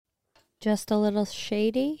Just a Little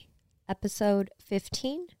Shady, episode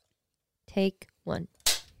 15, take 1.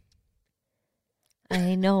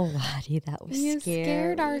 I know, Lottie, that was You scary.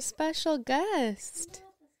 scared our special guest.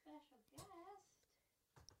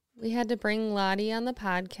 We had to bring Lottie on the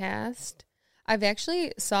podcast. I've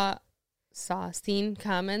actually seen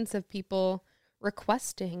comments of people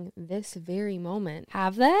requesting this very moment.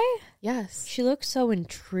 Have they? Yes. She looks so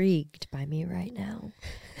intrigued by me right now.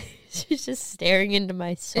 She's just staring into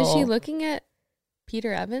my soul. Is she looking at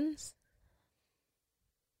Peter Evans?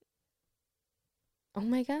 Oh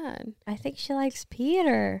my God. I think she likes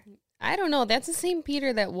Peter. I don't know. That's the same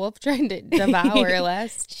Peter that Wolf tried to devour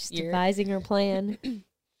last She's year. devising her plan.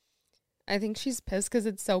 I think she's pissed because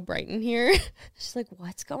it's so bright in here. She's like,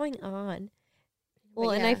 what's going on? But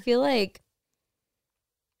Well, and I feel like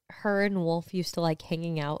her and Wolf used to like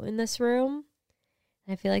hanging out in this room.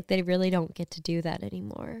 I feel like they really don't get to do that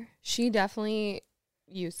anymore. She definitely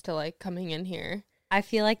used to like coming in here. I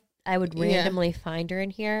feel like I would Yeah. randomly find her in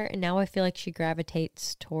here, and now I feel like she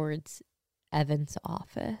gravitates towards Evan's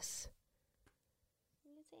office.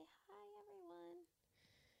 Say hi, everyone.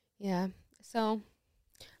 Yeah. So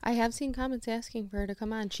I have seen comments asking for her to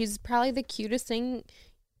come on. She's probably the cutest thing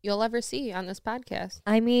you'll ever see on this podcast.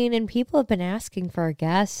 I mean, and people have been asking for a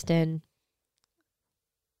guest, and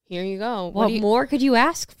Here you go. what more could you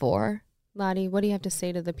ask for? Lottie, what do you have to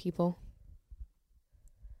say to the people?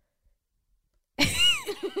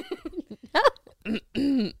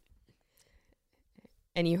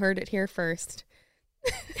 And you heard it here first.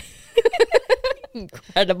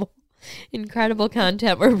 Incredible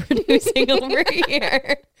content we're producing over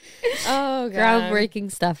here. Oh, God.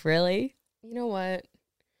 Groundbreaking stuff, really. You know what?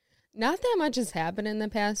 Not that much has happened in the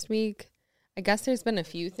past week. I guess there's been a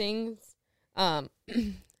few things.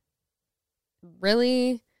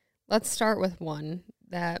 Really, let's start with one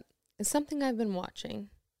that is something I've been watching.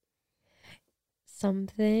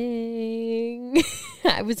 Something.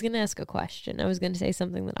 I was going to ask a question. I was going to say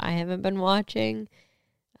something that I haven't been watching.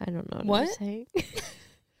 I don't know what I'm saying.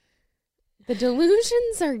 The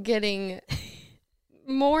delusions are getting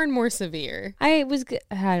more and more severe. I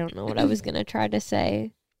don't know what I was going to try to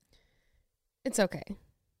say. It's okay.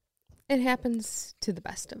 It happens to the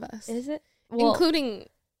best of us. Is it? Well, including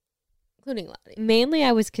Lottie. mainly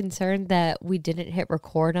I was concerned that we didn't hit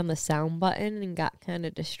record on the sound button and got kind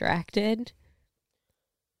of distracted.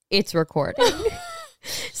 It's recording.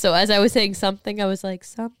 So as I was saying something, I was like,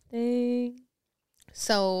 something.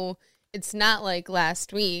 So it's not like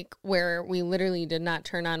last week where we literally did not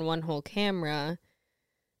turn on one whole camera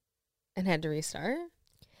and had to restart.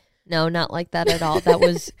 No, not like that at all. That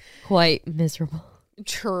was quite miserable.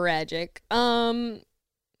 Tragic. Again,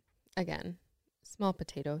 small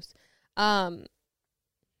potatoes. You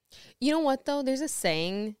know what though? There's a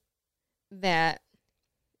saying that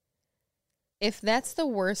if that's the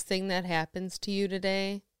worst thing that happens to you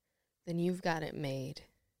today, then you've got it made.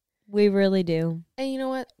 We really do. And you know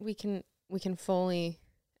what? We can fully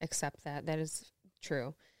accept that. That is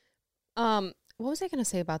true. What was I going to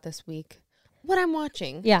say about this week? What I'm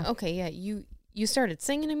watching. Yeah. Okay, yeah. You started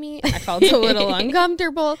singing to me. I felt a little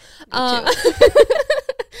uncomfortable. Me too.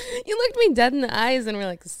 You looked me dead in the eyes and were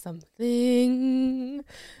like, something.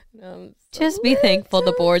 Just be thankful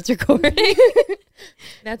the board's recording.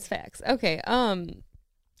 That's facts. Okay.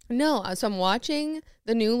 No, so I'm watching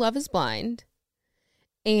the new Love is Blind.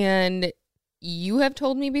 And you have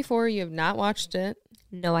told me before you have not watched it.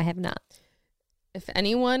 No, I have not. If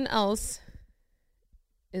anyone else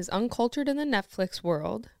is uncultured in the Netflix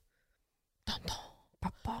world,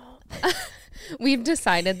 we've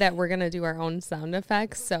decided that we're going to do our own sound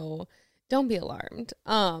effects, so don't be alarmed.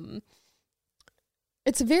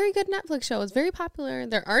 It's a very good Netflix show. It's very popular.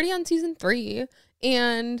 They're already on season 3,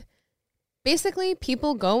 and basically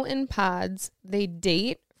people go in pods. They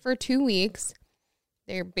date for 2 weeks.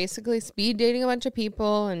 They're basically speed dating a bunch of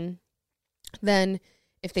people, and then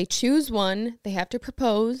if they choose one, they have to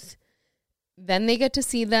propose. Then they get to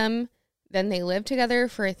see them. Then they live together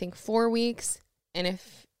for, I think, 4 weeks. And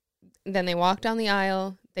then they walk down the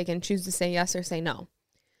aisle, they can choose to say yes or say no.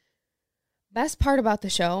 Best part about the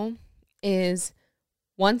show is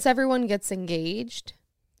once everyone gets engaged,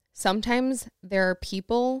 sometimes there are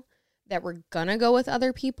people that were gonna go with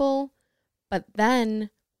other people, but then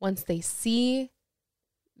once they see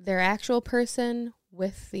their actual person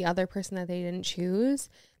with the other person that they didn't choose,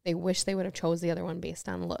 they wish they would have chose the other one based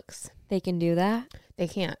on looks. They can do that? They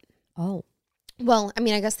can't. Oh. Well, I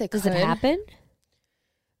mean, I guess they could. Does it happen?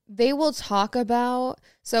 They will talk about,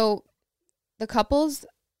 so the couples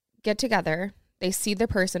get together, they see the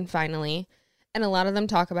person finally, and a lot of them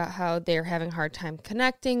talk about how they're having a hard time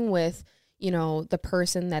connecting with, the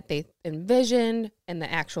person that they envisioned and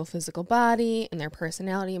the actual physical body and their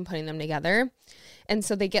personality and putting them together. And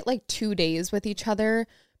so they get like 2 days with each other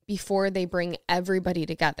before they bring everybody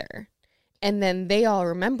together. And then they all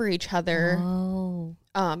remember each other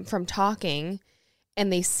from talking,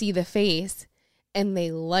 and they see the face, and they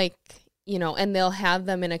and they'll have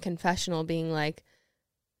them in a confessional being like,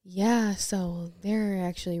 yeah, so they're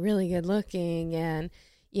actually really good looking and,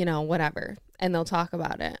 whatever. And they'll talk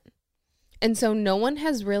about it. And so no one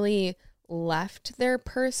has really left their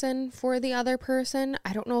person for the other person.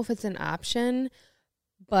 I don't know if it's an option,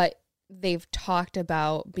 but they've talked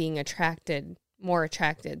about being more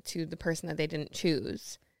attracted to the person that they didn't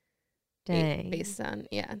choose. Dang. Based on,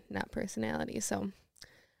 not personality. So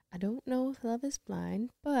I don't know if Love is Blind,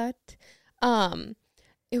 but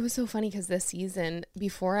it was so funny because this season,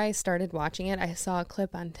 before I started watching it, I saw a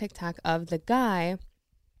clip on TikTok of the guy,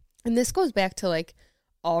 and this goes back to like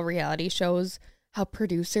all reality shows, how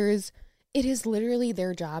producers, it is literally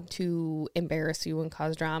their job to embarrass you and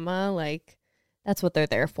cause drama. Like, that's what they're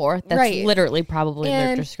there for. That's right. literally probably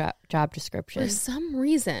their job description. For some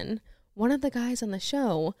reason, one of the guys on the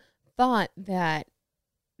show thought that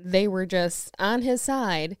they were just on his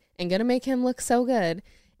side and going to make him look so good.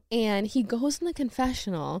 And he goes in the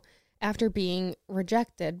confessional after being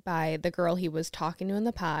rejected by the girl he was talking to in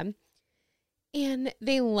the pod. And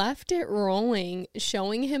they left it rolling,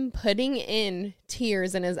 showing him putting in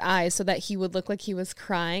tears in his eyes so that he would look like he was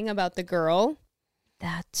crying about the girl.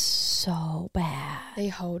 That's so bad. They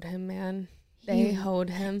hoed him, man. They hoed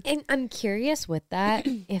him. And I'm curious with that,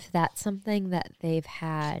 if that's something that they've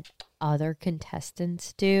had other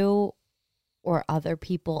contestants do, or other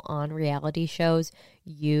people on reality shows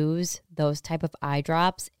use those type of eye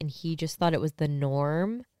drops, and he just thought it was the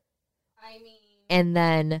norm. And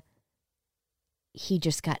then he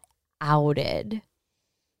just got outed.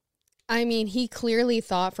 He clearly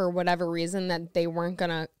thought for whatever reason that they weren't going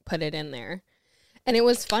to put it in there. And it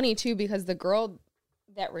was funny, too, because the girl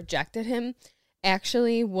that rejected him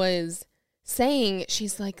actually was saying,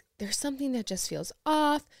 she's like, there's something that just feels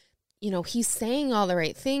off. He's saying all the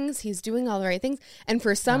right things. He's doing all the right things. And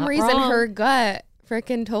for some reason, her gut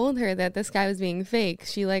freaking told her that this guy was being fake.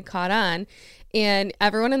 She like caught on. And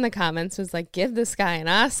everyone in the comments was like, give this guy an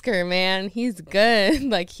Oscar, man. He's good.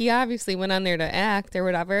 Like, he obviously went on there to act or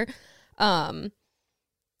whatever. And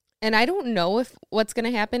I don't know if what's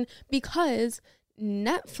going to happen, because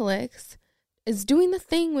Netflix is doing the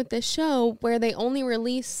thing with this show where they only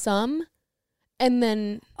release some, and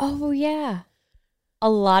then... Oh, yeah. A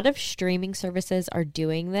lot of streaming services are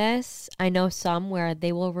doing this. I know some where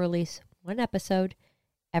they will release one episode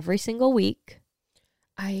every single week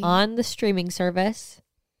on the streaming service.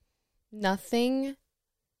 Nothing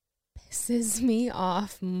pisses me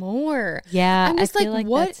off more. Yeah, I'm just I feel like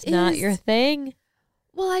that's not your thing.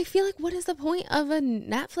 Well, I feel like, what is the point of a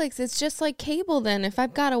Netflix? It's just like cable then. If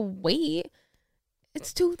I've got to wait,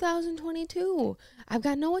 it's 2022. I've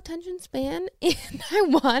got no attention span, and I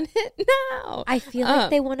want it now. I feel like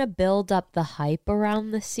they want to build up the hype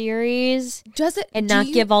around the series. And not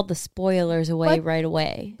give all the spoilers away right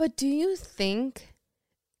away. But do you think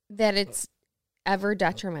that it's ever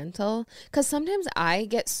detrimental? Because sometimes I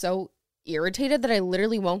get so irritated that I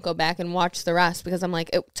literally won't go back and watch the rest because I'm like,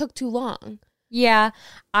 it took too long. Yeah,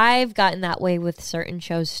 I've gotten that way with certain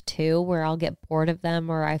shows too, where I'll get bored of them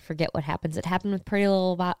or I forget what happens. It happened with Pretty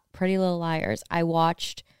Little Liars. I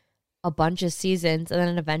watched a bunch of seasons, and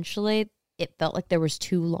then eventually it felt like there was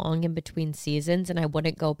too long in between seasons, and I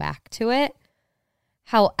wouldn't go back to it.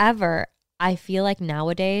 However, I feel like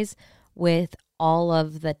nowadays, with all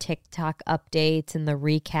of the TikTok updates and the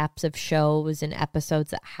recaps of shows and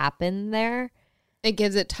episodes that happen there, it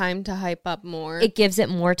gives it time to hype up more. It gives it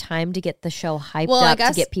more time to get the show hyped up,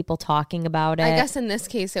 to get people talking about it. I guess in this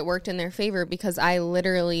case it worked in their favor, because I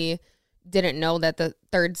literally didn't know that the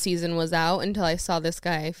third season was out until I saw this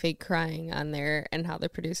guy fake crying on there and how the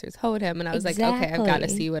producers hoed him. And I was like, okay, I've got to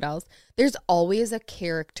see what else. There's always a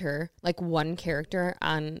character, like one character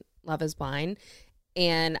on Love is Blind.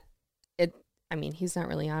 And he's not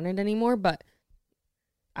really on it anymore, but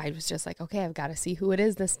I was just like, okay, I've got to see who it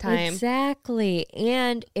is this time. Exactly.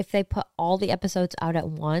 And if they put all the episodes out at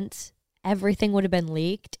once, everything would have been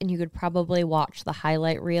leaked, and you could probably watch the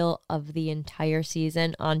highlight reel of the entire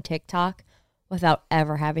season on TikTok without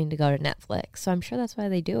ever having to go to Netflix. So I'm sure that's why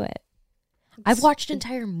they do it. I've watched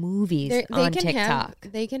entire movies on TikTok.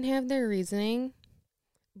 They can have their reasoning,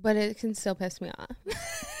 but it can still piss me off.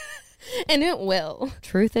 And it will.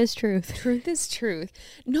 Truth is truth. Truth is truth.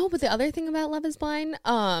 No, but the other thing about Love is Blind,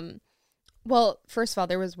 well, first of all,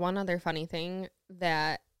 there was one other funny thing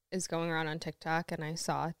that is going around on TikTok, and I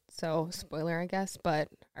saw So spoiler, I guess, but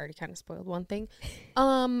I already kind of spoiled one thing.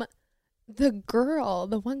 The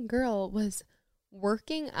one girl was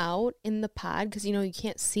working out in the pod because, you know, you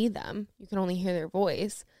can't see them. You can only hear their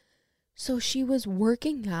voice. So she was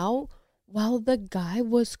working out while the guy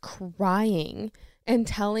was crying and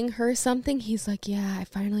telling her something. He's like, yeah, I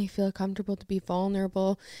finally feel comfortable to be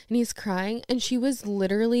vulnerable. And he's crying. And she was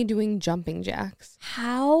literally doing jumping jacks.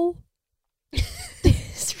 How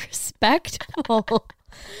disrespectful.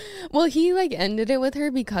 Well, he like ended it with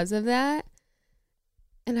her because of that.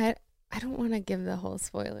 And I don't want to give the whole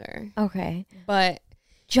spoiler. Okay. But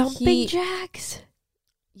jumping jacks?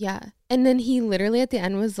 Yeah. And then he literally at the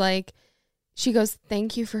end was like, she goes,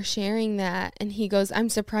 thank you for sharing that. And he goes, I'm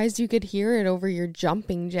surprised you could hear it over your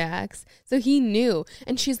jumping jacks. So he knew.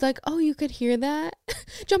 And she's like, oh, you could hear that?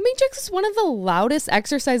 Jumping jacks is one of the loudest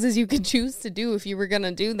exercises you could choose to do if you were going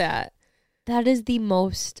to do that. That is the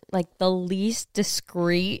most, like, the least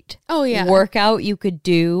discreet workout you could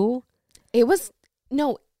do. It was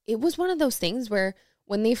one of those things where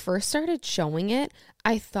when they first started showing it,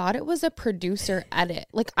 I thought it was a producer edit.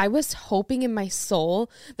 Like, I was hoping in my soul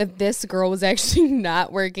that this girl was actually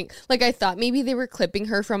not working. Like, I thought maybe they were clipping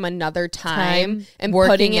her from another time and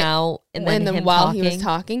putting it out and then while he was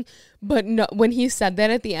talking. But no, when he said that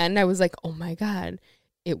at the end, I was like, oh my God,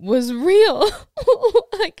 it was real.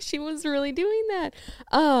 Like, she was really doing that.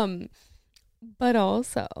 But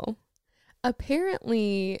also,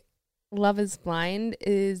 apparently, Love is Blind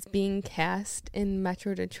is being cast in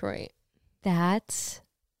Metro Detroit. That's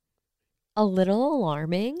a little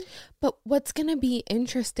alarming. But what's going to be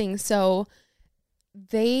interesting, so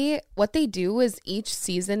what they do is each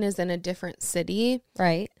season is in a different city.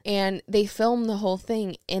 Right. And they film the whole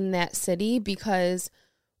thing in that city because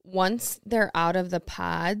once they're out of the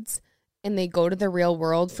pods and they go to the real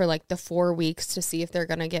world for like the 4 weeks to see if they're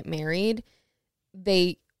going to get married,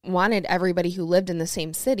 they wanted everybody who lived in the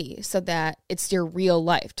same city so that it's your real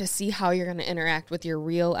life to see how you're going to interact with your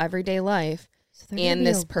real everyday life and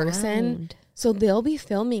this person. So they'll be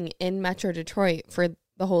filming in Metro Detroit for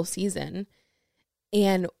the whole season.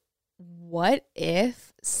 And what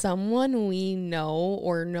if someone we know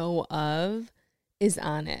or know of is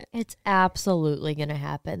on it? It's absolutely going to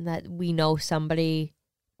happen that we know somebody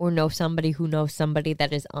or know somebody who knows somebody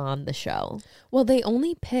that is on the show. Well, they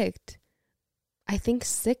only picked, I think,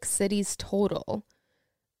 6 cities total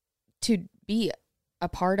to be a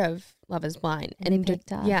part of Love is Blind. And they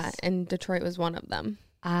picked us. Yeah, and Detroit was one of them.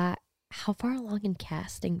 How far along in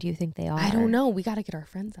casting do you think they are? I don't know. We got to get our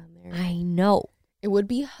friends on there. I know. It would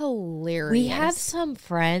be hilarious. We have some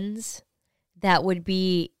friends that would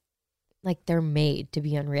be like they're made to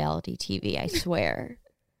be on reality TV, I swear.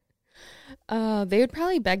 They would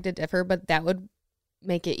probably beg to differ, but that would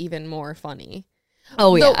make it even more funny.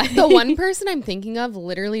 Oh, yeah. The one person I'm thinking of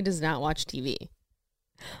literally does not watch TV.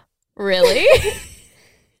 Really?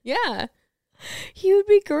 Yeah. He would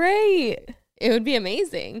be great. It would be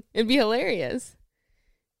amazing. It'd be hilarious.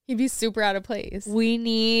 He'd be super out of place. We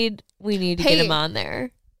need to get him on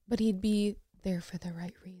there. But he'd be there for the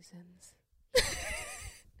right reasons.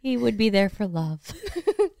 He would be there for love.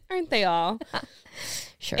 Aren't they all?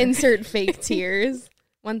 Sure. Insert fake tears.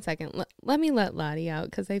 1 second. Let me let Lottie out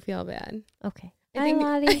because I feel bad. Okay.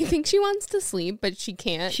 I think she wants to sleep, but she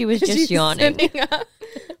can't. She was just yawning.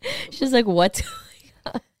 She's like, what's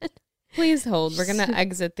going on? Please hold. We're going to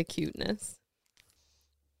exit the cuteness.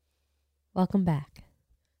 Welcome back.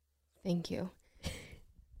 Thank you.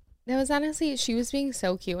 That was honestly, she was being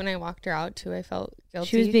so cute when I walked her out too. I felt guilty.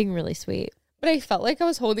 She was being really sweet. But I felt like I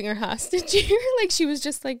was holding her hostage here. Like she was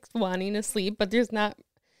just like wanting to sleep, but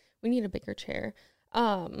we need a bigger chair.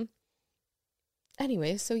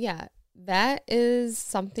 Anyway, so yeah, that is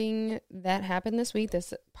something that happened this week.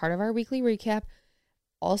 This part of our weekly recap.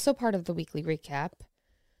 Also part of the weekly recap.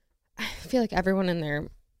 I feel like everyone and their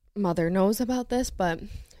mother knows about this, but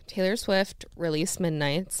Taylor Swift released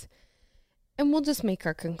Midnights. And we'll just make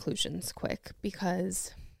our conclusions quick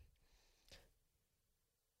because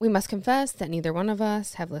we must confess that neither one of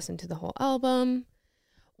us have listened to the whole album,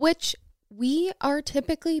 which we are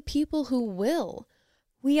typically people who will.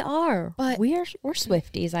 We are. But we're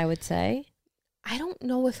Swifties, I would say. I don't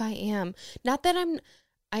know if I am. Not that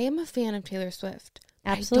I am a fan of Taylor Swift.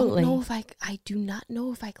 Absolutely. I do not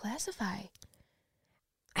know if I classify.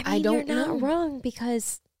 I mean, you're not wrong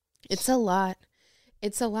because it's a lot.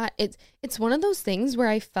 It's a lot. It's one of those things where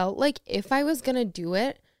I felt like if I was going to do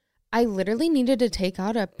it, I literally needed to take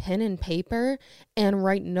out a pen and paper and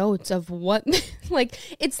write notes of what, like,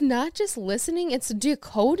 it's not just listening, it's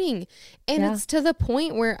decoding. And it's to the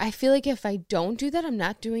point where I feel like if I don't do that, I'm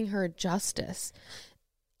not doing her justice.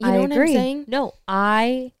 You know what I'm saying? No,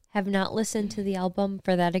 I have not listened to the album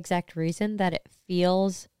for that exact reason, that it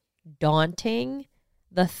feels daunting,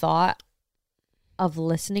 the thought of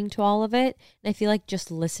listening to all of it. And I feel like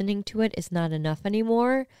just listening to it is not enough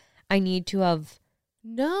anymore. I need to have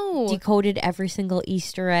decoded every single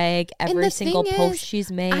Easter egg, every single post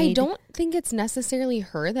she's made. I don't think it's necessarily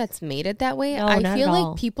her that's made it that way. No, I feel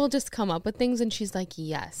like people just come up with things and she's like,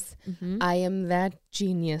 yes, I am that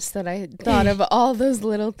genius that I thought of all those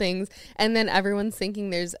little things. And then everyone's thinking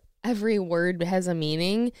there's every word has a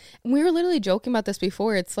meaning. We were literally joking about this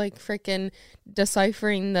before. It's like freaking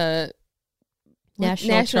deciphering the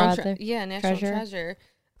National Treasure.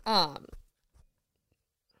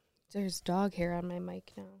 There's dog hair on my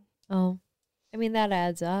mic now. Oh, I mean, that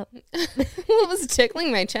adds up. It was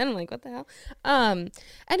tickling my chin. I'm like, what the hell?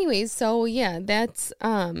 Anyways, so yeah, that's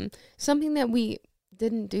something that we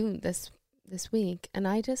didn't do this week, and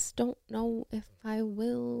I just don't know if I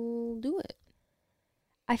will do it.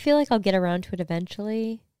 I feel like I'll get around to it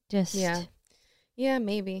eventually. Yeah,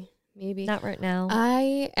 maybe. Not right now.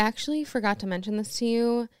 I actually forgot to mention this to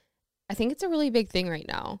you. I think it's a really big thing right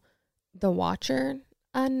now. The Watcher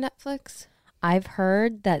on Netflix. I've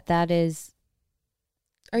heard that is...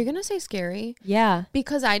 Are you going to say scary? Yeah.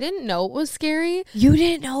 Because I didn't know it was scary. You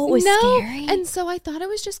didn't know it was scary? And so I thought it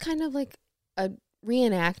was just kind of like a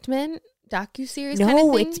reenactment docuseries kind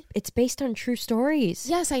of thing. No, it's based on true stories.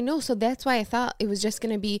 Yes, I know. So that's why I thought it was just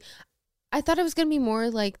going to be... I thought it was going to be more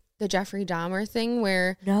like the Jeffrey Dahmer thing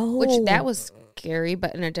where... No. Which that was scary,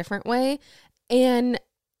 but in a different way. And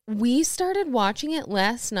we started watching it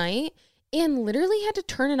last night and literally had to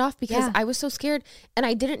turn it off because I was so scared and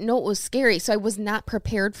I didn't know it was scary. So I was not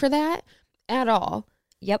prepared for that at all.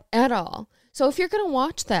 Yep. At all. So if you're going to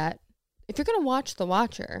watch that, if you're going to watch The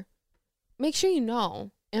Watcher, make sure you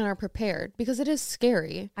know and are prepared because it is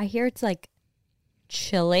scary. I hear it's like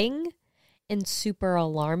chilling and super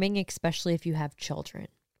alarming, especially if you have children.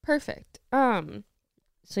 Perfect. So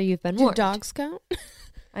you've been warned. Do dogs count?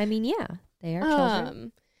 I mean, yeah, they are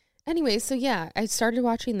children. Anyway, so yeah, I started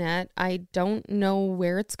watching that. I don't know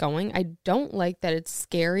where it's going. I don't like that it's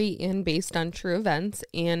scary and based on true events,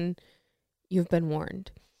 and you've been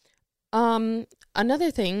warned.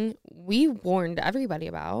 Another thing we warned everybody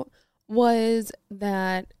about was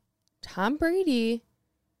that Tom Brady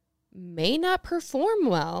may not perform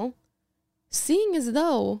well, seeing as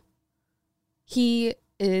though he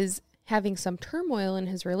is having some turmoil in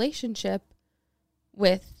his relationship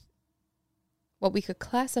with what we could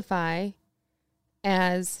classify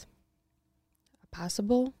as a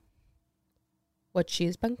possible, what she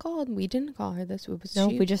has been called. We didn't call her this. We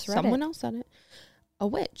just read someone else said it. A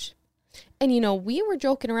witch. And, we were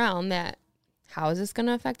joking around that how is this going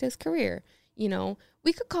to affect his career?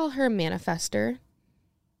 We could call her a manifester.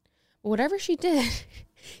 Whatever she did,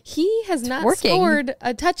 he has not scored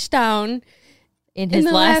a touchdown in his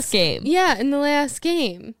last game. Yeah, in the last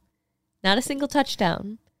game. Not a single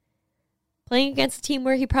touchdown. Playing against a team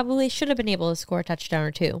where he probably should have been able to score a touchdown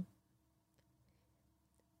or two.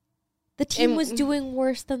 The team was doing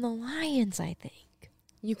worse than the Lions, I think.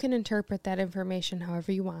 You can interpret that information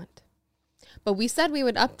however you want. But we said we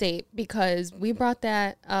would update because we brought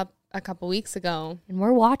that up a couple weeks ago. And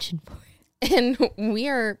we're watching for it. And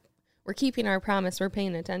we're keeping our promise. We're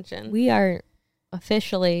paying attention. We are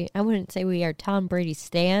officially, I wouldn't say we are Tom Brady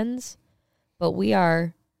stans, but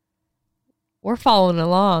we're following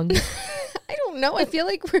along. I don't know. I feel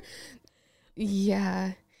like we're...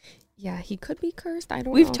 Yeah, he could be cursed. I don't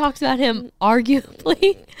know. We've talked about him,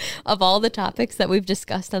 arguably, of all the topics that we've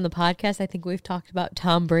discussed on the podcast, I think we've talked about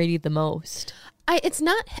Tom Brady the most. It's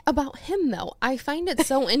not about him, though. I find it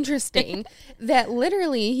so interesting that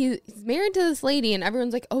literally he's married to this lady and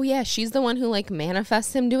everyone's like, oh, yeah, she's the one who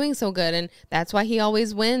manifests him doing so good. And that's why he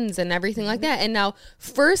always wins and everything like that. And now,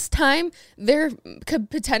 first time, there could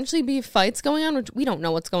potentially be fights going on, which we don't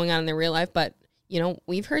know what's going on in their real life, but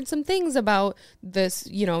we've heard some things about this,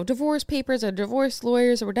 divorce papers or divorce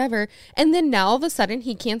lawyers or whatever. And then now all of a sudden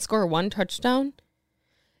he can't score one touchdown.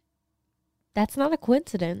 That's not a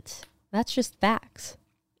coincidence. That's just facts.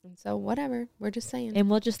 And so whatever. We're just saying. And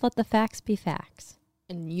we'll just let the facts be facts.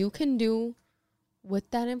 And you can do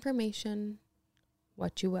with that information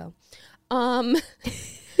what you will.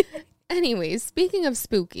 Anyways, speaking of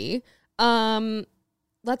spooky,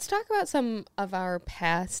 let's talk about some of our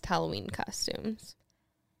past Halloween costumes.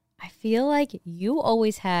 I feel like you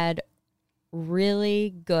always had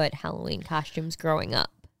really good Halloween costumes growing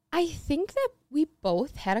up. I think that we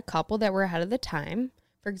both had a couple that were ahead of the time.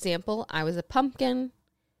 For example, I was a pumpkin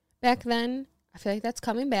back then. I feel like that's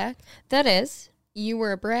coming back. That is. You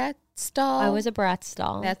were a Bratz doll. I was a Bratz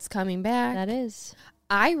doll. That's coming back. That is.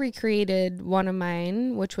 I recreated one of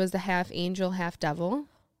mine, which was the half angel, half devil.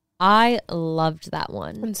 I loved that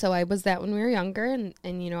one. And so I was that when we were younger, and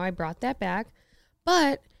I brought that back.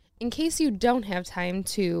 But in case you don't have time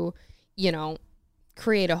to,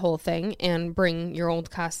 create a whole thing and bring your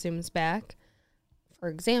old costumes back, for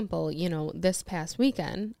example, this past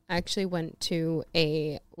weekend, I actually went to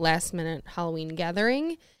a last-minute Halloween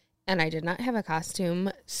gathering, and I did not have a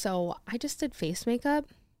costume, so I just did face makeup.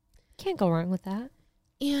 Can't go wrong with that.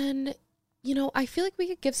 And, I feel like we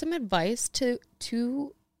could give some advice to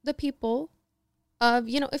the people of,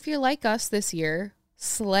 if you're like us this year,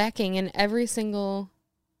 slacking in every single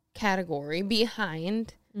category,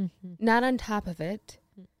 behind, not on top of it,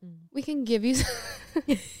 we can give you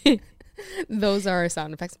those are our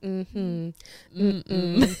sound effects.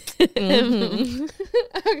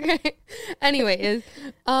 Okay. Anyways,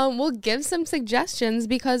 we'll give some suggestions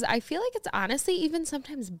because I feel like it's honestly even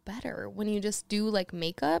sometimes better when you just do like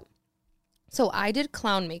makeup. So I did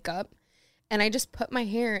clown makeup. And I just put my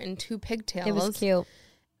hair in 2 pigtails. It was cute.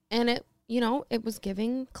 And it was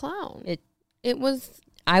giving clown. It was.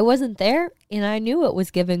 I wasn't there, and I knew it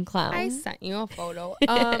was giving clown. I sent you a photo.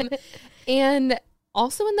 And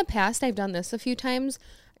also in the past, I've done this a few times.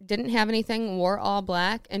 Didn't have anything, wore all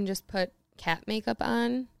black, and just put cat makeup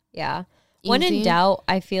on. Yeah. When in doubt,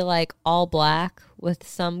 I feel like all black with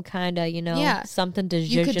some kind of, something to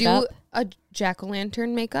zhuzh it up. You could do a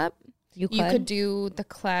jack-o'-lantern makeup. You could do the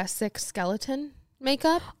classic skeleton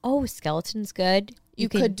makeup. Oh, skeleton's good. You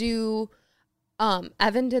could do,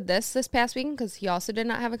 Evan did this past week because he also did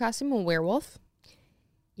not have a costume, a werewolf.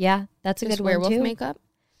 Yeah, that's a good one too. Werewolf makeup.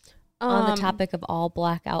 On the topic of all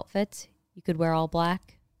black outfits, you could wear all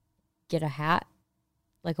black, get a hat,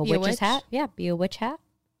 like a witch's hat. Yeah, be a witch hat.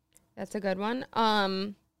 That's a good one.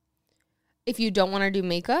 If you don't want to do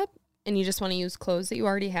makeup and you just want to use clothes that you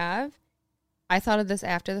already have, I thought of this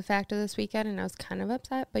after the fact of this weekend, and I was kind of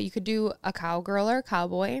upset. But you could do a cowgirl or a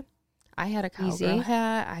cowboy. I had a cowgirl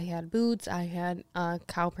hat. I had boots. I had a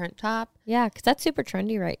cow print top. Yeah, because that's super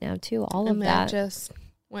trendy right now, too. All of that. Just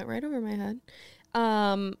went right over my head.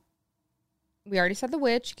 We already said the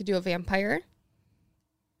witch. You could do a vampire.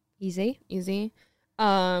 Easy. You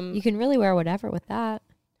can really wear whatever with that.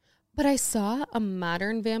 But I saw a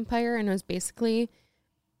modern vampire, and it was basically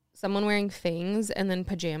someone wearing fangs and then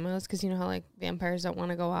pajamas, because you know how like vampires don't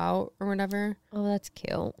want to go out or whatever. Oh, that's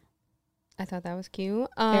cute. I thought that was cute.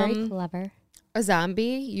 Very clever. A zombie.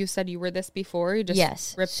 You said you were this before. You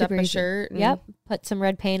just ripped up a shirt. Yep. Put some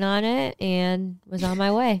red paint on it and was on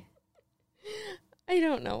my way. I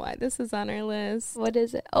don't know why this is on our list. What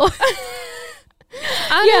is it? Oh,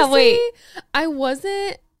 honestly, yeah. Wait. I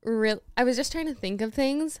wasn't real. I was just trying to think of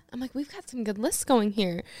things. I'm like, we've got some good lists going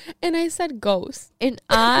here, and I said ghosts, and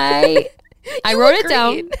I wrote it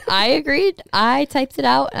down. I agreed. I typed it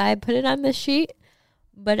out. I put it on the sheet,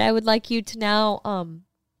 but I would like you to now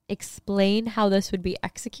explain how this would be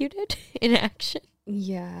executed in action.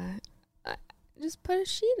 Yeah. Just put a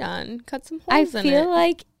sheet on, cut some holes in it. I feel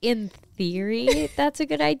like in theory that's a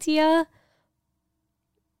good idea,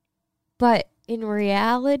 but in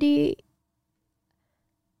reality,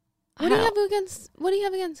 what do you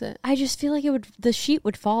have against it? I just feel like the sheet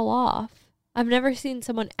would fall off. I've never seen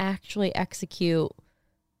someone actually execute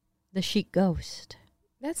the sheet ghost.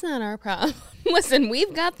 That's not our problem. Listen,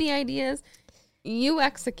 we've got the ideas. You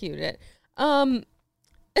execute it.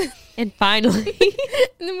 And finally,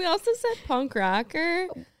 and then we also said punk rocker.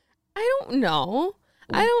 I don't know.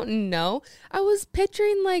 I was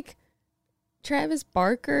picturing like Travis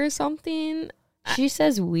Barker or something. She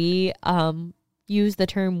says we use the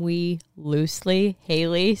term we loosely.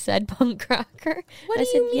 Haley said punk rocker. What do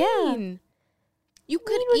you mean? Yeah. You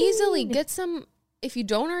could easily get some. If you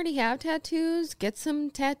don't already have tattoos, get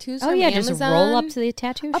some tattoos from Amazon. Just roll up to the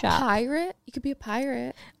tattoo shop. A pirate. You could be a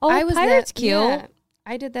pirate. Oh, pirate's cute. Yeah.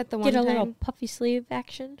 I did that the one time. Get a little puffy sleeve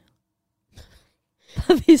action.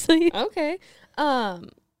 Puffy sleeve. Okay.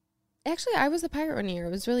 Actually, I was a pirate one year. It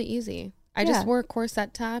was really easy. I just wore a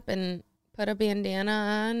corset top and put a bandana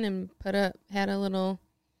on and had a little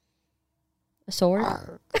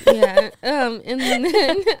sword. Yeah. And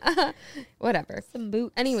then whatever. Some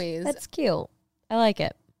boots. Anyways, that's cute. I like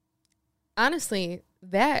it. Honestly,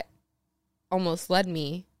 that almost led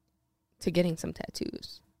me to getting some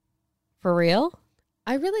tattoos. For real?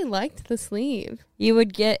 I really liked the sleeve. You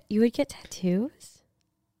would get tattoos?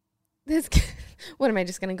 What am I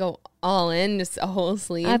just gonna go all in, just a whole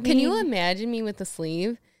sleeve? Can you imagine me with the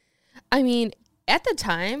sleeve? I mean, at the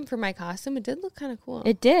time for my costume, it did look kind of cool.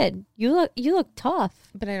 It did. You look tough,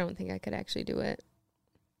 but I don't think I could actually do it.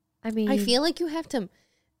 I feel like you have to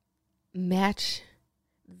match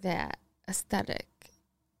that aesthetic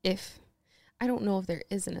if I don't know if there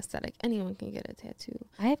is an aesthetic. Anyone can get a tattoo.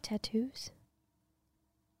 I have tattoos.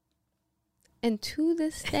 And to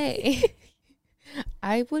this day,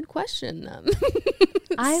 I would question them.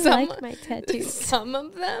 I like my tattoos. Some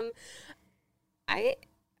of them, I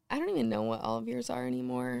don't even know what all of yours are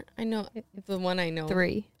anymore. I know the one I know.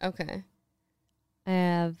 3. Okay. I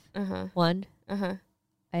have 1.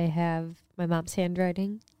 I have my mom's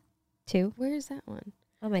handwriting. 2. Where is that one?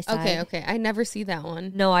 On my side. Okay. I never see that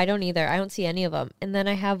one. No, I don't either. I don't see any of them. And then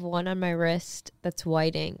I have one on my wrist that's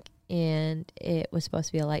white ink, and it was supposed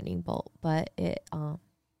to be a lightning bolt, but it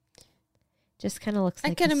just kind of looks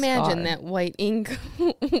like I can imagine that white ink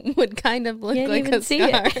would kind of look like a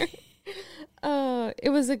scar.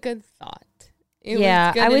 It was a good thought.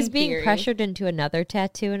 I was being pressured into another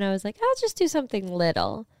tattoo, and I was like, I'll just do something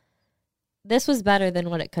little. This was better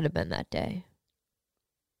than what it could have been that day.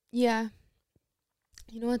 Yeah.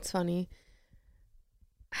 You know what's funny?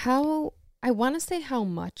 I want to say how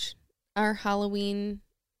much our Halloween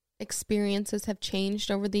experiences have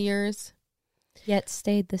changed over the years. Yet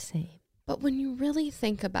stayed the same. But when you really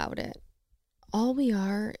think about it, all we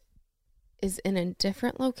are is in a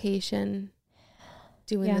different location,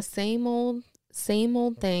 doing the same old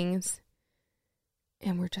things,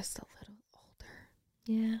 and we're just a little older.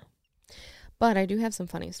 Yeah. But I do have some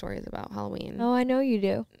funny stories about Halloween. Oh, I know you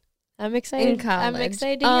do. I'm excited. In college. I'm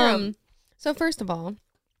excited to hear them. So first of all,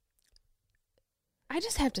 I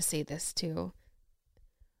just have to say this too.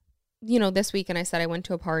 You know, this weekend I said I went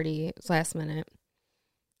to a party. It was last minute.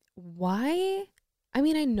 Why? I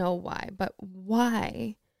mean, I know why, but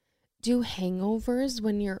why do hangovers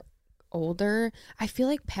when you're older? I feel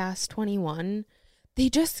like past 21, they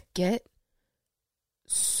just get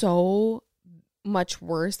so much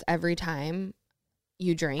worse every time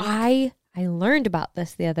you drink. I learned about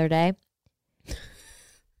this the other day.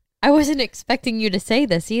 I wasn't expecting you to say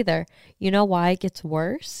this either. You know why it gets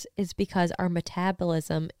worse? Is because our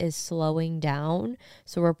metabolism is slowing down.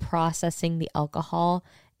 So we're processing the alcohol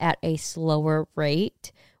at a slower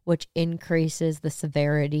rate, which increases the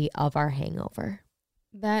severity of our hangover.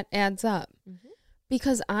 That adds up. Mm-hmm.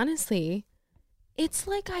 Because honestly, it's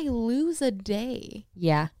like I lose a day.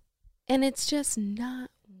 Yeah. And it's just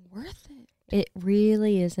not worth it. It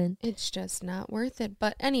really isn't. It's just not worth it.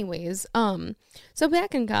 But anyways, so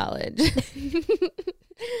back in college,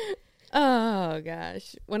 oh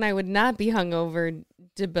gosh, when I would not be hungover,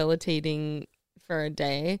 debilitating for a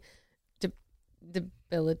day,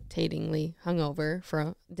 debilitatingly hungover for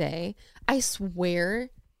a day, I swear,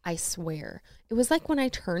 it was like when I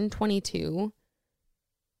turned 22.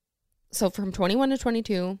 So from 21 to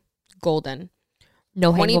 22, golden.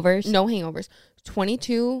 No hangovers? No hangovers.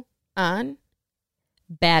 22 on.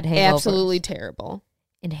 Bad hangovers. Absolutely terrible.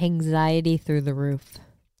 And anxiety through the roof.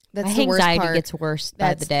 That's my the worst anxiety part. Gets worse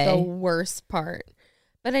by the day. That's the worst part.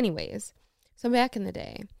 But anyways, so back in the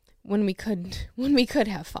day when we could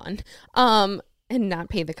have fun, and not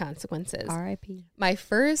pay the consequences. R.I.P. My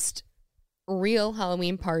first real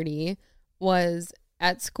Halloween party was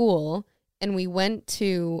at school, and we went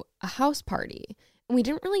to a house party. And we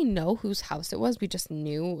didn't really know whose house it was. We just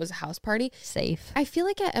knew it was a house party. Safe. I feel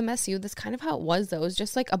like at MSU, that's kind of how it was, though. It was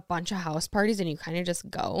just like a bunch of house parties, and you kind of just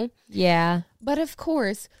go. Yeah. But of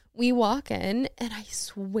course, we walk in, and I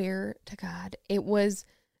swear to God, it was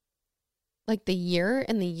like the year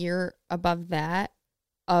and the year above that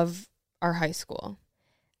of our high school.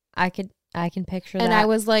 I can picture that. And I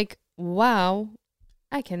was like, wow,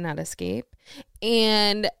 I cannot escape.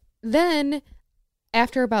 And then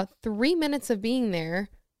after about 3 minutes of being there,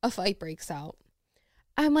 a fight breaks out.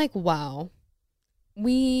 I'm like, wow.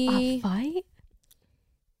 A fight?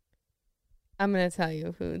 I'm going to tell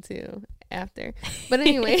you who to after. But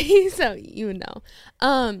anyway, so you know.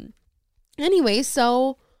 Anyway,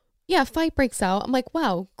 so yeah, fight breaks out. I'm like,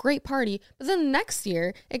 wow, great party. But then the next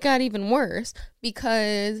year, it got even worse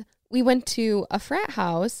because we went to a frat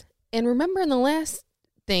house. And remember in the last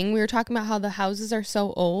thing, we were talking about how the houses are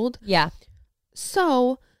so old? Yeah.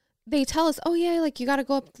 So they tell us, oh, yeah, like you got to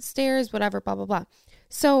go up the stairs, whatever, blah, blah, blah.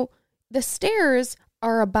 So the stairs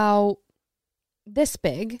are about this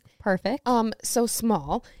big. Perfect. So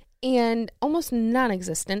small and almost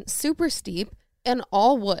non-existent, super steep, and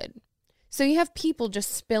all wood. So you have people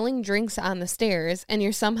just spilling drinks on the stairs, and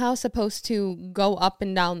you're somehow supposed to go up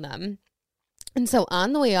and down them. And so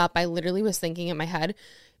on the way up, I literally was thinking in my head,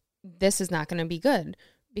 this is not going to be good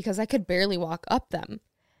because I could barely walk up them.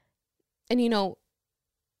 And, you know,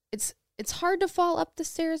 it's hard to fall up the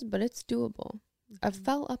stairs, but it's doable. I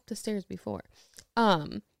fell up the stairs before.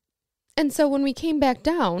 And so when we came back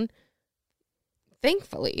down,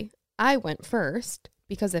 thankfully, I went first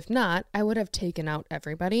because if not, I would have taken out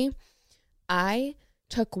everybody. I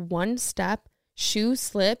took one step, shoe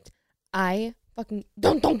slipped, I fucking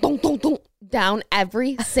down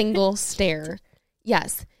every single stair.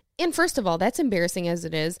 Yes. And first of all, that's embarrassing as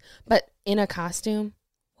it is, but in a costume.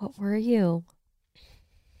 What were you?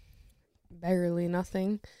 Barely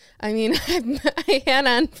nothing. I mean, I had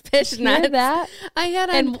on fishnets. That? I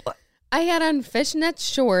had on fishnet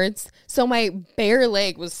shorts, so my bare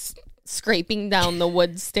leg was scraping down the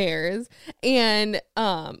wood stairs, and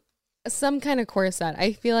some kind of corset.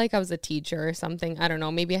 I feel like I was a teacher or something. I don't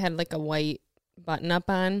know. Maybe I had like a white button up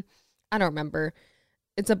on. I don't remember.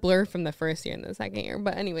 It's a blur from the first year and the second year.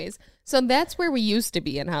 But anyways, so that's where we used to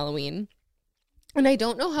be in Halloween. And I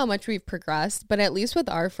don't know how much we've progressed, but at least with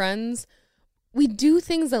our friends, we do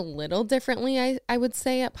things a little differently, I would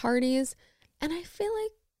say, at parties. And I feel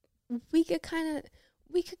like we could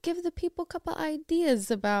give the people a couple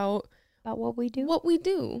ideas about what we do,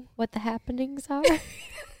 what the happenings are.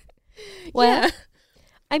 Well, yeah.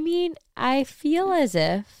 I mean, I feel as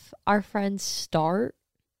if our friends start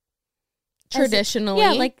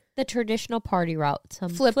traditionally. Like the traditional party route. Some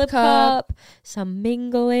flip cup, some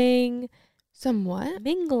mingling. Some what?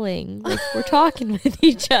 Mingling. Like we're talking with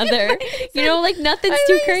each other. Like nothing's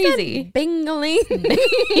too crazy. Bingling.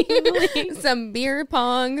 Some beer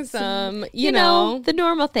pong, some, you know. The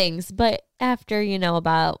normal things. But after,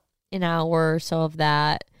 about an hour or so of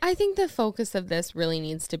that. I think the focus of this really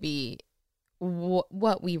needs to be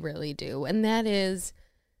what we really do. And that is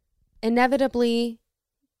inevitably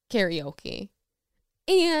karaoke.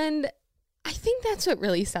 And I think that's what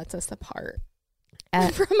really sets us apart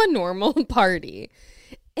from a normal party.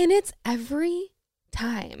 And it's every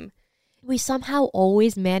time. We somehow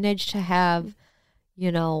always manage to have,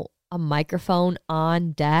 a microphone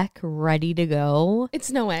on deck ready to go. It's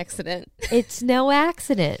no accident.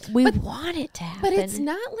 We want it to happen. But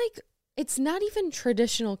it's not even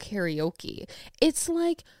traditional karaoke. It's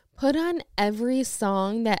like put on every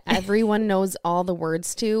song that everyone knows all the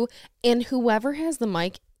words to, and whoever has the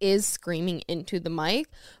mic is screaming into the mic.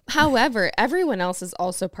 However, everyone else is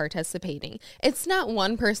also participating. It's not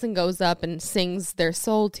one person goes up and sings their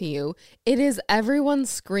soul to you. It is everyone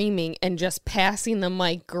screaming and just passing the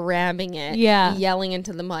mic, grabbing it, yelling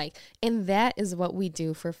into the mic. And that is what we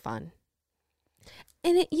do for fun.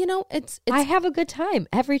 And it's I have a good time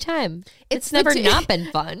every time. It's never not been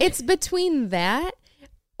fun. It's between that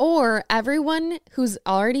or everyone who's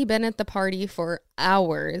already been at the party for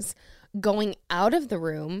hours going out of the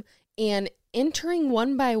room and entering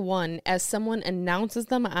one by one as someone announces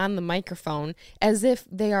them on the microphone as if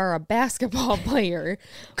they are a basketball player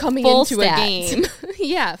coming full into stats. A game.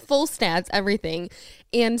 Yeah, full stats, everything.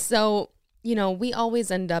 And so, we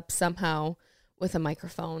always end up somehow with a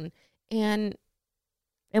microphone and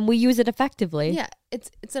we use it effectively. Yeah,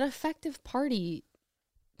 it's an effective party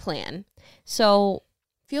plan. So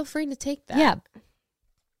feel free to take that. Yeah.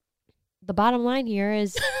 The bottom line here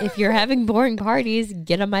is if you're having boring parties,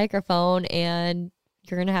 get a microphone and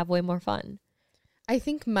you're going to have way more fun. I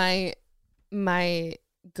think my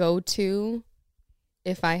go-to,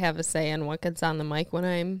 if I have a say on what gets on the mic when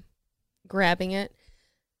I'm grabbing it,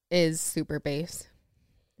 is super bass.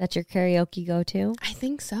 That's your karaoke go-to? I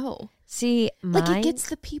think so. See, it gets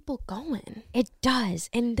the people going. It does.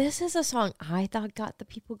 And this is a song I thought got the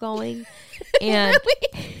people going. And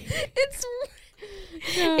it's...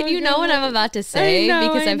 And you know what I'm about to say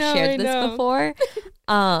because I've shared this before.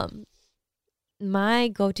 My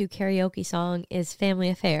go-to karaoke song is Family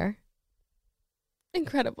Affair.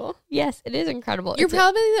 Incredible. Yes, it is incredible. You're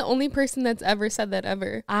probably the only person that's ever said that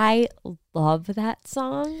ever. I love that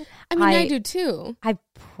song. I mean, I do too. I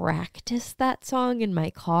practiced that song in my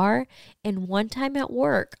car. And one time at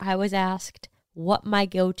work, I was asked what my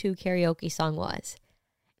go-to karaoke song was.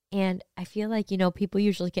 And I feel like, people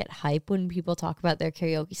usually get hype when people talk about their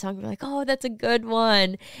karaoke song. They're like, oh, that's a good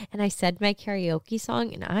one. And I said my karaoke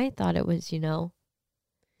song, and I thought it was,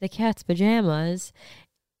 The Cat's Pajamas.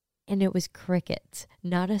 And it was crickets.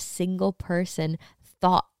 Not a single person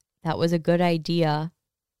thought that was a good idea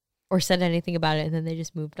or said anything about it. And then they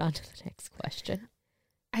just moved on to the next question.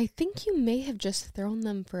 I think you may have just thrown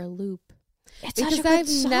them for a loop. It's such a good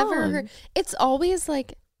song. Never heard. It's always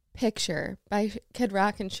like Picture by Kid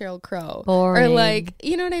Rock and Sheryl Crow. Boring. Or like,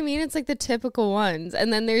 you know what I mean? It's like the typical ones.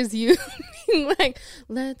 And then there's you being like,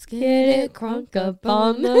 let's get it crunk up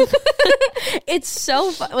on the... It's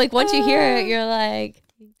so fun. Like once you hear it, you're like,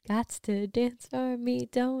 gots to dance for me,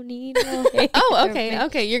 don't need no Oh,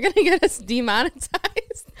 okay. You're going to get us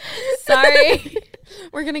demonetized. Sorry.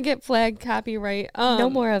 We're going to get flagged copyright. No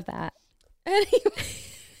more of that. Anyway.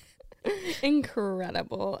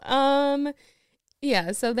 Incredible.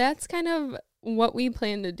 Yeah, so that's kind of what we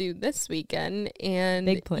plan to do this weekend. And,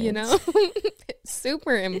 Big plans. you know,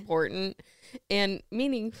 super important and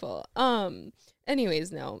meaningful.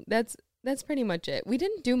 Anyways, no, that's pretty much it. We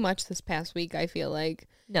didn't do much this past week, I feel like.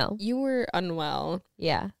 No. You were unwell.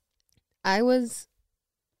 Yeah. I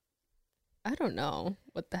don't know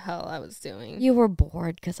what the hell I was doing. You were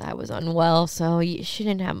bored because I was unwell, so she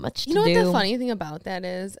didn't have much to do. You know what the funny thing about that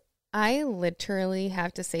is? I literally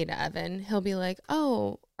have to say to Evan, he'll be like,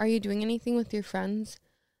 "Oh, are you doing anything with your friends?"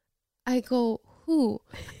 I go, "Who?"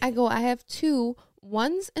 I go, "I have two.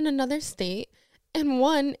 One's in another state, and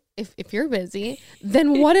one, if you're busy,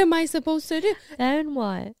 then what am I supposed to do?" Then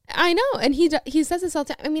what? I know, and he says this all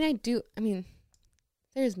the time. I mean,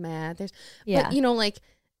 there's mad, Yeah. but, you know, like,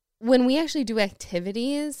 when we actually do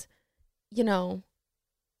activities, you know,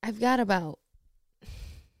 I've got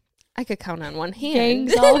I could count on one hand.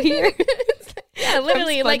 Gang's all here. Yeah,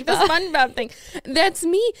 literally, like the SpongeBob. SpongeBob thing. That's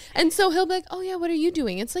me. And so he'll be like, "Oh yeah, what are you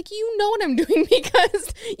doing?" It's like, you know what I'm doing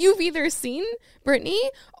because you've either seen Brittany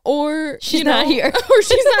or She's not here. or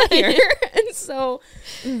she's not here. And so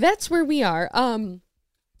that's where we are.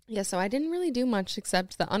 Yeah, so I didn't really do much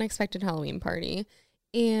except the unexpected Halloween party.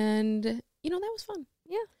 And, you know, that was fun.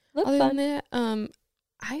 Yeah. Looked Other fun. than that,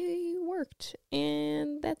 I worked,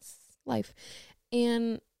 and that's life.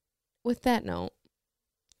 And with that note,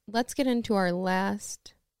 let's get into our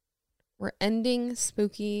last. We're ending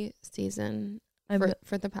spooky season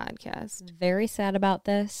for the podcast. Very sad about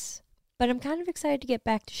this, but I'm kind of excited to get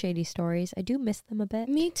back to Shady Stories. I do miss them a bit.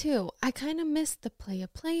 Me too. I kind of miss the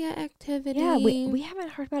playa activity. Yeah, we haven't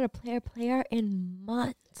heard about a playa in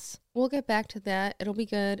months. We'll get back to that. It'll be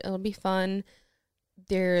good. It'll be fun.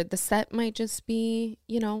 The set might just be,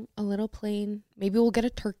 you know, a little plain. Maybe we'll get a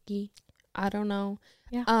turkey. I don't know.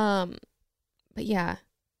 Yeah. But yeah,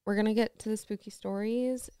 we're going to get to the spooky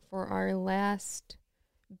stories for our last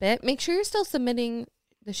bit. Make sure you're still submitting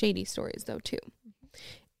the shady stories though too.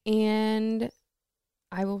 And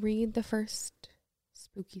I will read the first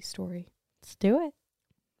spooky story. Let's do it.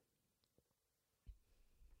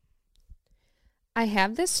 I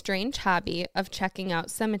have this strange hobby of checking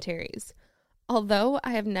out cemeteries. Although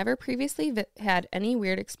I have never previously had any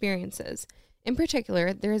weird experiences. In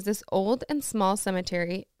particular, there is this old and small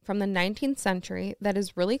cemetery from the 19th century that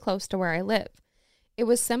is really close to where I live. It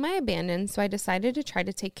was semi-abandoned, so I decided to try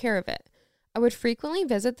to take care of it. I would frequently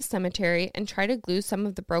visit the cemetery and try to glue some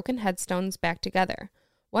of the broken headstones back together.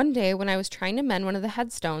 One day, when I was trying to mend one of the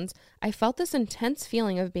headstones, I felt this intense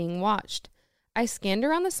feeling of being watched. I scanned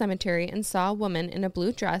around the cemetery and saw a woman in a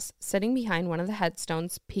blue dress sitting behind one of the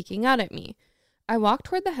headstones, peeking out at me. I walked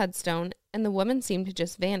toward the headstone, and the woman seemed to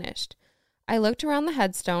just vanished. I looked around the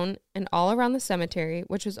headstone and all around the cemetery,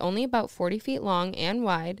 which was only about 40 feet long and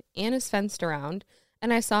wide and is fenced around,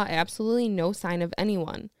 and I saw absolutely no sign of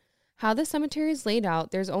anyone. How the cemetery is laid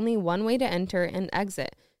out, there's only one way to enter and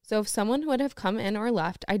exit, so if someone would have come in or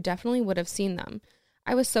left, I definitely would have seen them.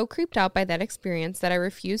 I was so creeped out by that experience that I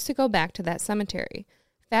refused to go back to that cemetery.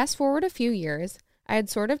 Fast forward a few years, I had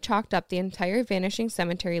sort of chalked up the entire vanishing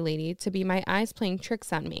cemetery lady to be my eyes playing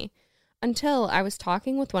tricks on me, until I was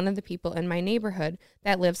talking with one of the people in my neighborhood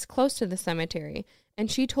that lives close to the cemetery, and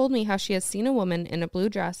she told me how she has seen a woman in a blue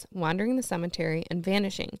dress wandering the cemetery and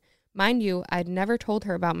vanishing. Mind you, I'd never told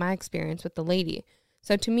her about my experience with the lady,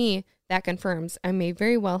 so to me, that confirms I may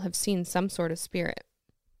very well have seen some sort of spirit.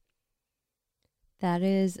 That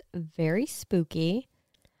is very spooky.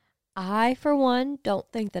 I, for one, don't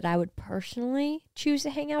think that I would personally choose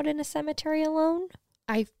to hang out in a cemetery alone.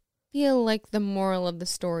 I feel like the moral of the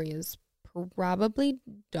story is probably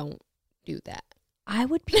don't do that. I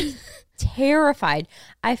would be terrified.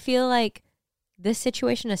 I feel like, this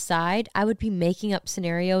situation aside, I would be making up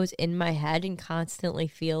scenarios in my head and constantly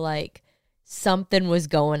feel like something was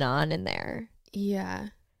going on in there. Yeah.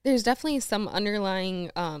 There's definitely some underlying,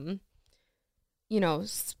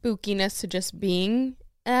 spookiness to just being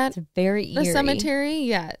at It's very eerie. the cemetery.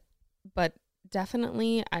 Yeah. But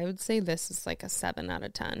definitely, I would say this is like a 7 out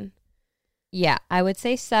of 10. Yeah, I would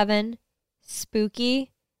say 7.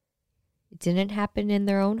 Spooky. It didn't happen in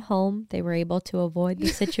their own home. They were able to avoid the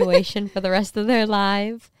situation for the rest of their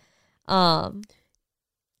life. Yeah.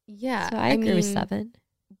 So I agree with 7.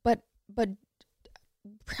 But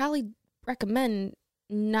probably recommend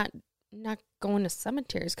not going to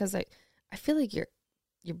cemeteries because I feel like you're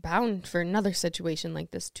bound for another situation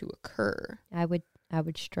like this to occur. I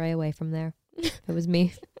would stray away from there if it was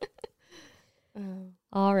me. Oh.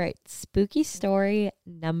 All right, spooky story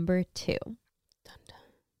number 2. Dun, dun.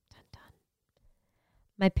 Dun, dun.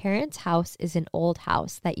 My parents' house is an old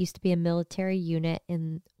house that used to be a military unit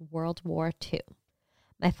in World War II.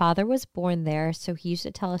 My father was born there, so he used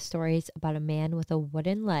to tell us stories about a man with a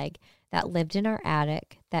wooden leg that lived in our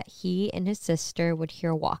attic that he and his sister would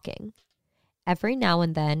hear walking every now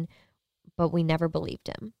and then, but we never believed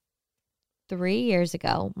him. 3 years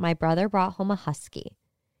ago, my brother brought home a husky.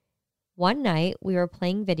 One night, we were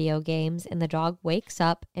playing video games, and the dog wakes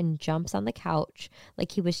up and jumps on the couch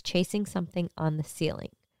like he was chasing something on the ceiling,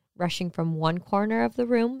 rushing from one corner of the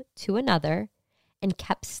room to another, and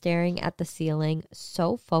kept staring at the ceiling,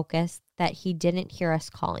 so focused that he didn't hear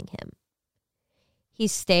us calling him. He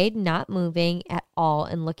stayed not moving at all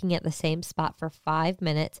and looking at the same spot for 5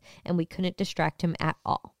 minutes, and we couldn't distract him at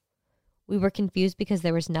all. We were confused because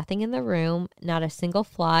there was nothing in the room, not a single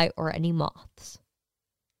fly or any moths.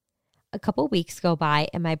 A couple weeks go by,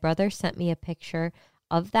 and my brother sent me a picture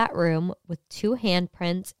of that room with 2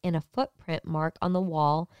 handprints and a footprint mark on the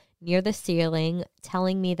wall near the ceiling,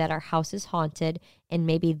 telling me that our house is haunted, and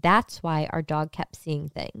maybe that's why our dog kept seeing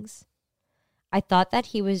things. I thought that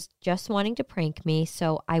he was just wanting to prank me,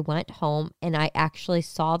 so I went home and I actually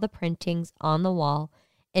saw the printings on the wall,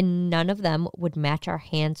 and none of them would match our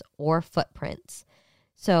hands or footprints.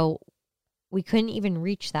 So we couldn't even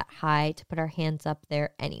reach that high to put our hands up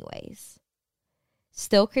there anyways.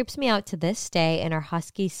 Still creeps me out to this day, and our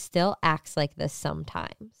husky still acts like this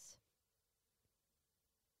sometimes.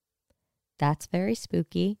 That's very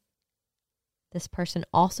spooky. This person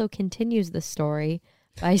also continues the story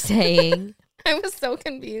by saying... I was so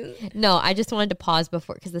confused. No, I just wanted to pause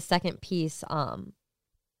before, because the second piece kind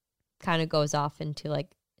of goes off into like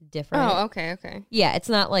different... Oh, okay. Yeah, it's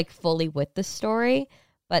not like fully with the story,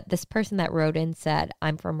 but this person that wrote in said,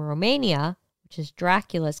 I'm from Romania, which is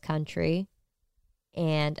Dracula's country,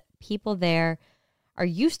 and people there are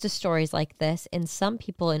used to stories like this, and some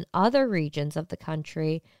people in other regions of the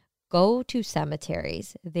country go to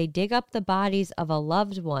cemeteries. They dig up the bodies of a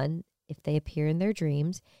loved one, if they appear in their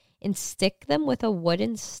dreams, and stick them with a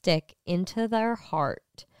wooden stick into their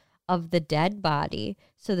heart of the dead body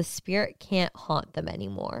so the spirit can't haunt them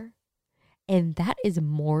anymore. And that is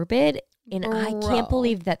morbid, and I can't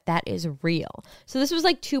believe that that is real. So this was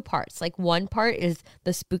like 2 parts. Like, one part is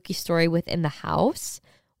the spooky story within the house,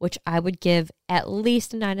 which I would give at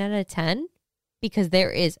least a 9 out of 10, because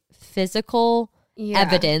there is physical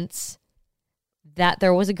evidence that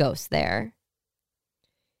there was a ghost there.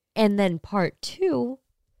 And then part 2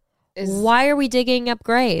 is, why are we digging up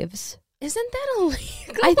graves? Isn't that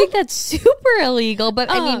illegal? I think that's super illegal,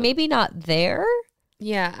 but I mean, maybe not there.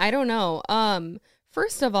 Yeah, I don't know.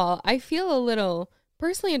 First of all, I feel a little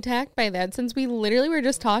personally attacked by that, since we literally were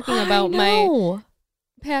just talking about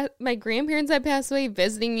my grandparents that passed away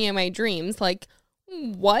visiting me in my dreams. Like,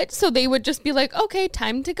 what? So they would just be like, okay,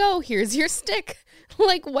 time to go. Here's your stick.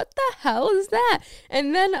 Like, what the hell is that?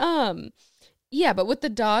 And then, yeah, but with the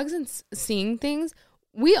dogs and seeing things,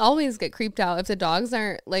 we always get creeped out if the dogs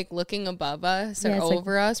aren't like looking above us or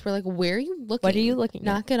over us. We're like, where are you looking? What are you looking at?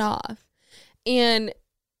 Knock it off. And,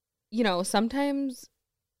 you know, sometimes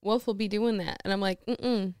Wolf will be doing that. And I'm like,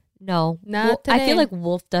 no, not today. I feel like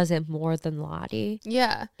Wolf does it more than Lottie.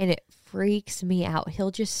 Yeah. And it freaks me out.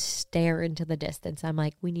 He'll just stare into the distance. I'm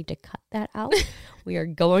like, we need to cut that out. We are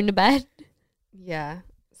going to bed. Yeah.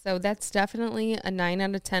 So that's definitely a 9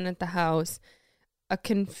 out of 10 at the house. A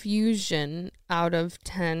confusion out of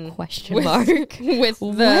 10 question mark with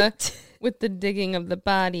the digging of the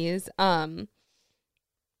bodies. I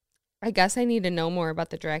guess I need to know more about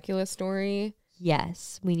the Dracula story.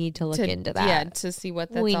 Yes, we need to look into that. Yeah, to see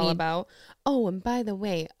what that's all about. Oh, and by the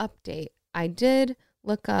way, update. I did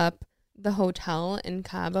look up the hotel in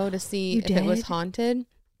Cabo to see if it was haunted,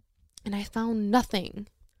 and I found nothing.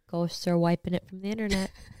 Ghosts are wiping it from the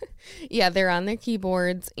internet. Yeah, they're on their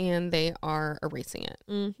keyboards and they are erasing it.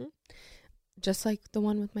 Mm-hmm. Just like the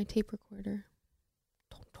one with my tape recorder.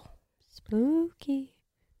 Spooky.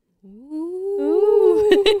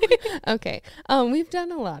 Ooh. Okay. We've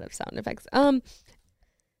done a lot of sound effects.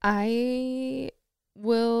 I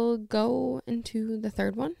will go into the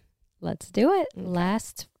third one. Let's do it. Okay.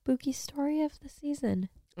 Last spooky story of the season.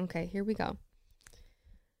 Okay, here we go.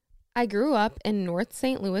 I grew up in North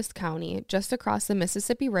St. Louis County, just across the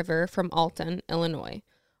Mississippi River from Alton, Illinois.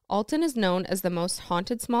 Alton is known as the most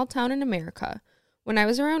haunted small town in America. When I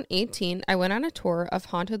was around 18, I went on a tour of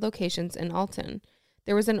haunted locations in Alton.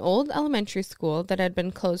 There was an old elementary school that had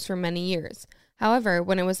been closed for many years. However,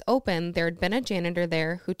 when it was open, there had been a janitor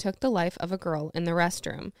there who took the life of a girl in the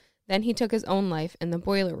restroom. Then he took his own life in the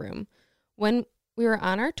boiler room. When we were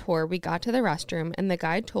on our tour, we got to the restroom, and the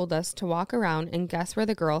guide told us to walk around and guess where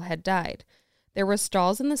the girl had died. There were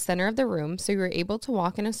stalls in the center of the room, so we were able to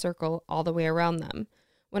walk in a circle all the way around them.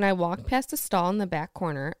 When I walked past a stall in the back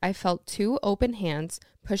corner, I felt 2 open hands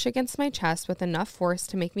push against my chest with enough force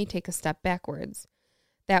to make me take a step backwards.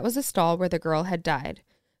 That was a stall where the girl had died.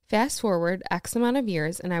 Fast forward X amount of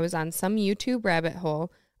years, and I was on some YouTube rabbit hole.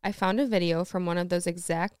 I found a video from one of those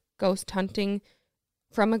exact ghost hunting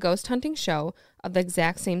show of the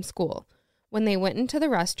exact same school. When they went into the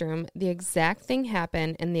restroom, the exact thing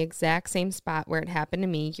happened in the exact same spot where it happened to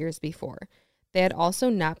me years before. They had also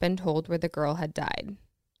not been told where the girl had died.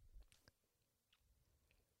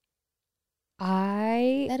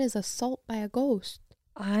 That is assault by a ghost.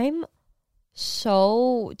 I'm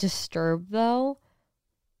so disturbed, though,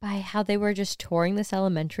 by how they were just touring this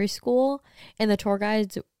elementary school, and the tour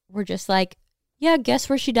guides were just like, yeah, guess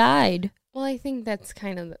where she died. Well, I think that's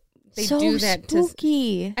kind of... They so do that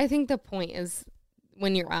spooky. I think the point is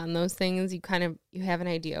when you're on those things, you have an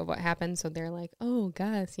idea of what happened, so they're like, oh,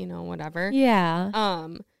 guess, whatever. Yeah.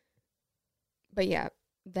 But yeah,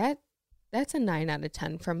 that's a 9 out of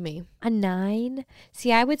 10 from me. A 9?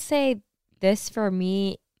 See, I would say this for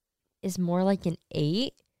me is more like an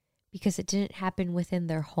 8 because it didn't happen within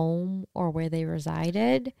their home or where they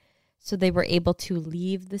resided. So they were able to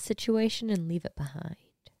leave the situation and leave it behind.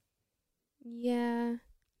 Yeah.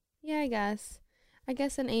 Yeah, I guess. I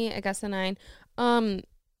guess an 8, I guess a 9.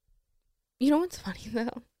 You know what's funny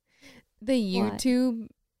though? The YouTube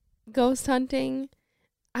ghost hunting,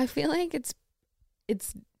 I feel like it's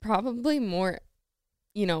probably more,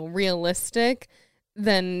 realistic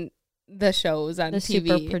than the shows on TV. The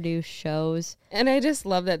super produced shows. And I just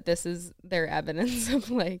love that this is their evidence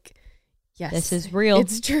of like, yes, this is real.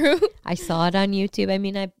 It's true. I saw it on YouTube. I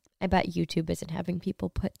mean, I bet YouTube isn't having people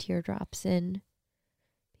put teardrops in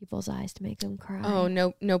people's eyes to make them cry. Oh,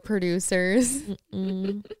 no producers.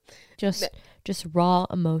 Just raw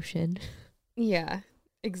emotion. Yeah,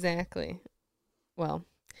 exactly. Well,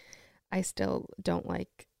 I still don't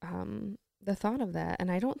like the thought of that. And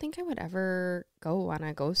I don't think I would ever go on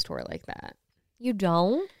a ghost tour like that. You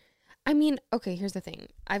don't? I mean, okay, here's the thing.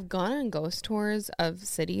 I've gone on ghost tours of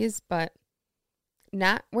cities, but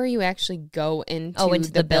not where you actually go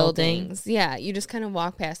into, the buildings. Yeah, you just kind of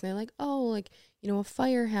walk past and they're like, oh, like, a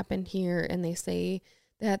fire happened here. And they say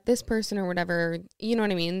that this person or whatever, you know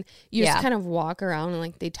what I mean? You just kind of walk around and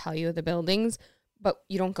like they tell you the buildings, but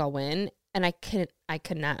you don't go in. And I could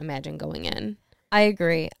not imagine going in. I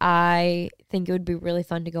agree. I think it would be really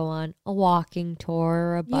fun to go on a walking tour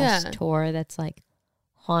or a bus tour that's like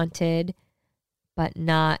haunted, but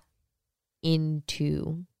not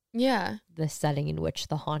into the setting in which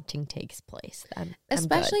the haunting takes place.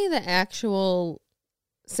 Especially the actual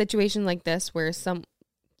situation like this where someone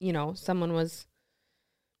was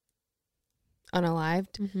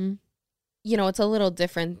unalived. Mm-hmm. It's a little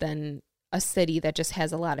different than a city that just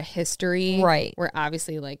has a lot of history. Right. Where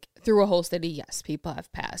obviously like through a whole city, yes, people have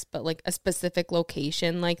passed, but like a specific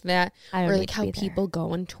location like that, or like how people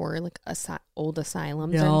go and tour like old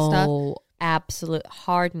asylums and stuff. No, absolute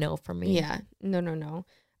hard no for me. Yeah. No.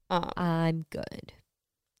 I'm good.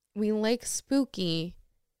 We like spooky.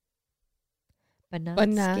 But not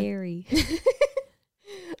scary.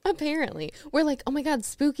 Apparently. We're like, oh my God,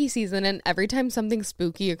 spooky season. And every time something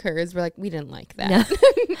spooky occurs, we're like, we didn't like that. No.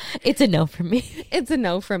 It's a no from me. It's a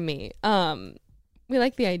no from me. We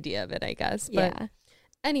like the idea of it, I guess. But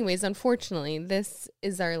anyways, unfortunately, this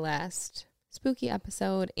is our last spooky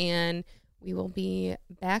episode. And we will be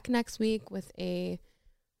back next week with a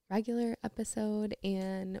regular episode.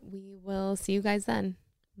 And we will see you guys then.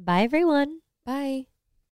 Bye, everyone. Bye.